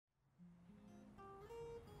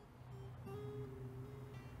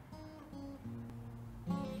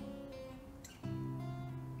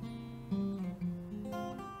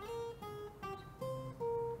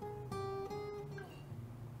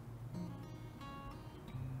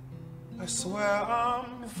I swear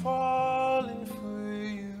I'm falling for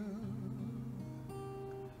you,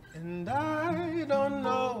 and I don't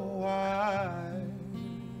know why.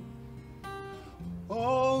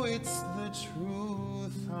 Oh, it's the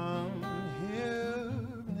truth, I'm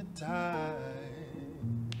hypnotized.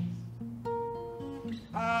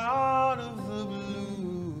 Out of the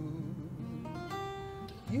blue,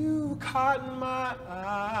 you caught my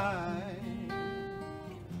eye.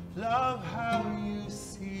 Love how you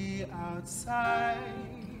see outside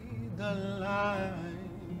the lines.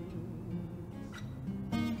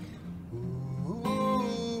 Ooh,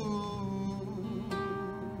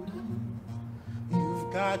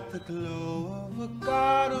 you've got the glow of a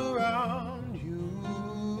god around you.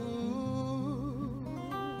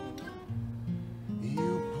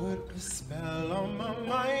 You put a spell on my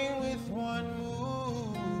mind with one move.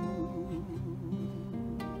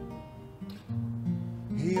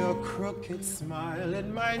 Your crooked smile, it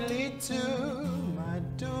might lead to my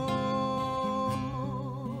doom.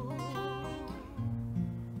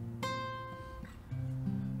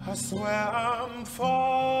 I swear I'm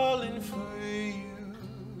falling for you,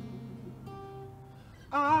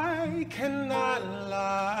 I cannot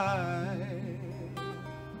lie.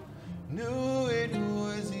 Knew it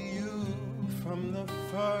was you from the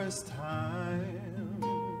first time.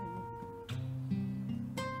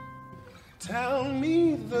 Tell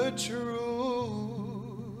me the truth.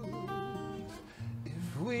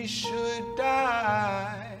 If we should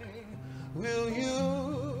die, will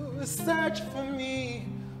you search for me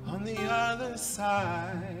on the other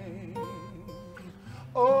side?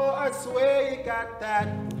 Oh, I swear you got that.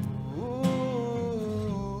 Ooh.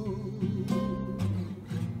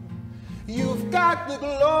 You've got the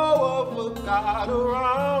glow of a god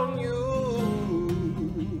around you.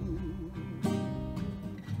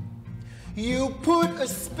 You put a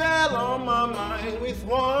spell on my mind with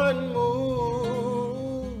one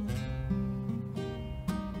move.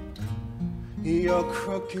 Your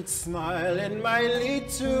crooked smile, it might lead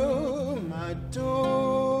to my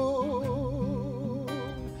doom.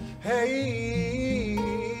 Hey.